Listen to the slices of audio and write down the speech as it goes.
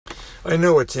I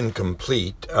know it's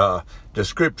incomplete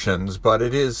descriptions, but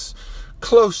it is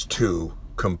close to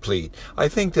complete. I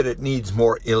think that it needs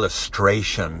more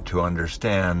illustration to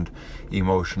understand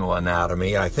emotional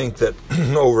anatomy. I think that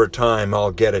over time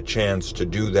I'll get a chance to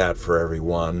do that for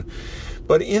everyone.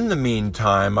 But in the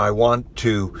meantime, I want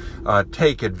to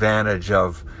take advantage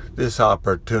of this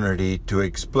opportunity to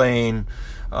explain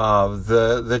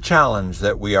the challenge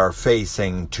that we are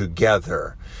facing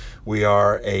together. We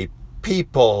are a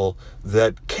people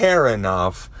that care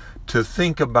enough to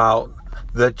think about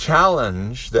the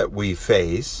challenge that we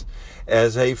face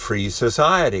as a free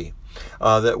society,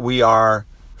 that we are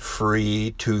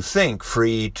free to think,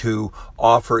 free to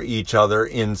offer each other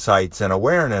insights and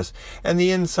awareness. And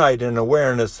the insight and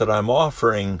awareness that I'm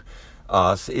offering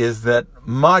us is that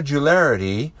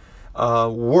modularity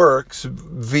works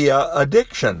via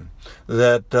addiction,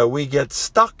 that we get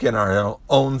stuck in our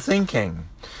own thinking.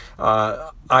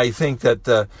 I think that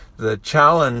the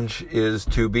challenge is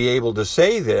to be able to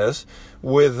say this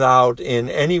without in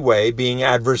any way being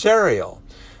adversarial.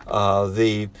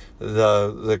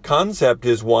 The concept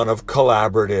is one of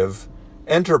collaborative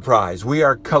enterprise. We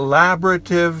are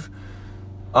collaborative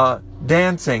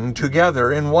dancing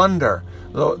together in wonder.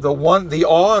 The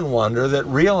awe and wonder that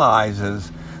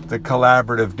realizes the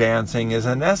collaborative dancing is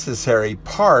a necessary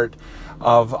part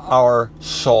of our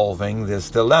solving this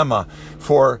dilemma.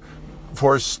 For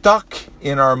stuck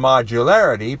in our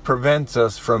modularity prevents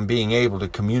us from being able to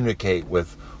communicate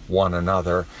with one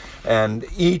another. And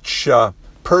each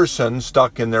person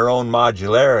stuck in their own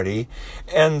modularity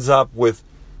ends up with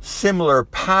similar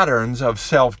patterns of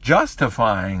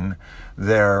self-justifying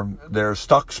their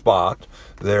stuck spot,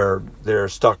 their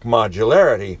stuck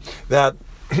modularity.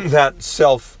 That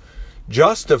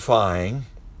self-justifying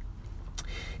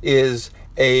is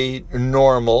a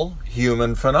normal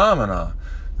human phenomena.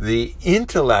 The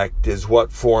intellect is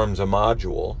what forms a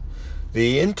module.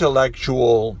 The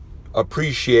intellectual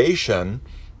appreciation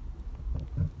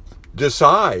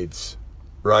decides,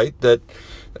 right, that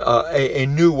a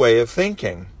new way of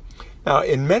thinking. Now,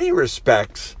 in many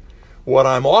respects, what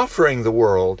I'm offering the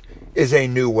world is a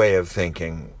new way of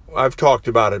thinking. I've talked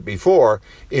about it before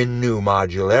in new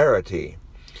modularity.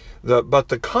 But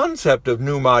the concept of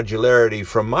new modularity,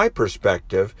 from my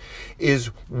perspective, is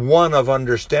one of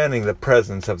understanding the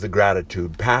presence of the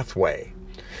gratitude pathway.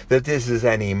 That this is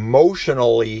an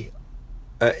emotional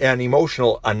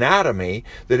anatomy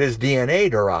that is DNA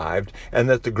derived, and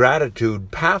that the gratitude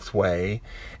pathway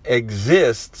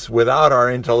exists without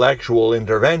our intellectual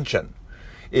intervention.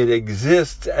 It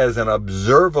exists as an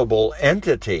observable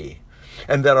entity,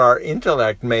 and that our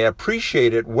intellect may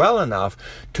appreciate it well enough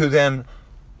to then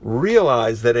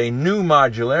realize that a new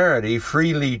modularity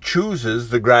freely chooses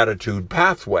the gratitude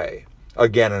pathway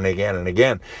again and again and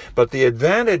again. But the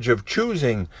advantage of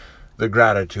choosing the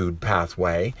gratitude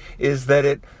pathway is that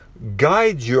it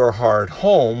guides your heart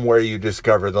home, where you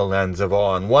discover the lens of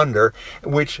awe and wonder,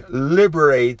 which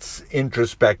liberates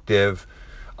introspective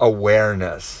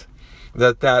awareness.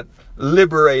 That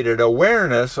liberated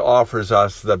awareness offers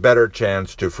us the better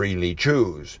chance to freely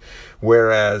choose,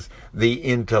 whereas the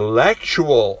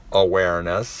intellectual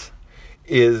awareness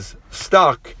is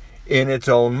stuck in its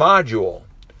own module,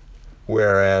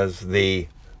 whereas the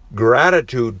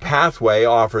gratitude pathway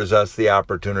offers us the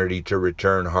opportunity to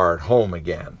return heart home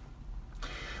again.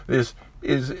 It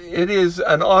is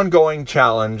an ongoing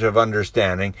challenge of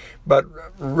understanding, but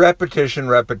repetition.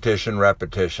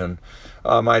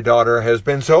 My daughter has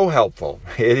been so helpful.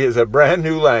 It is a brand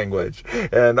new language,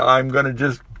 and I'm going to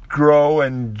just grow,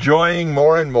 enjoying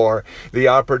more and more the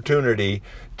opportunity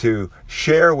to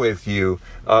share with you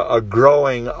a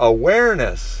growing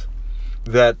awareness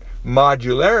that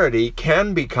modularity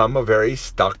can become a very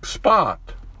stuck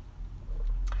spot.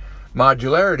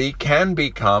 Modularity can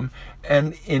become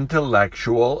an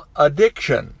intellectual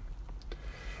addiction.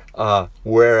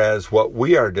 Whereas what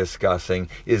we are discussing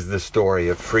is the story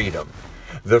of freedom.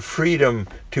 The freedom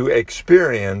to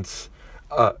experience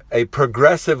a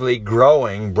progressively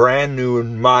growing, brand new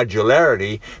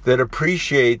modularity that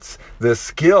appreciates the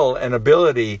skill and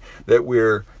ability that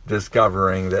we're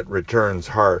discovering, that returns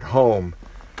heart home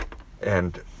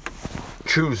and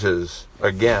chooses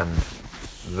again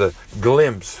the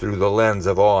glimpse through the lens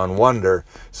of awe and wonder,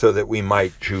 so that we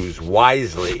might choose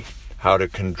wisely how to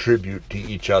contribute to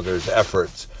each other's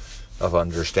efforts of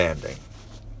understanding.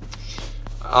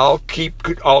 I'll keep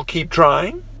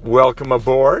trying. Welcome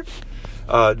aboard.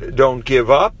 Don't give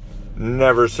up,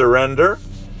 never surrender,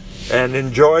 and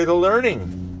enjoy the learning.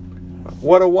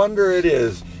 What a wonder it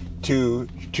is to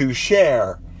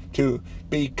share, to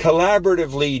be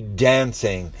collaboratively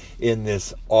dancing in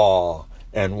this awe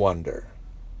and wonder.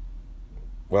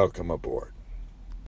 Welcome aboard.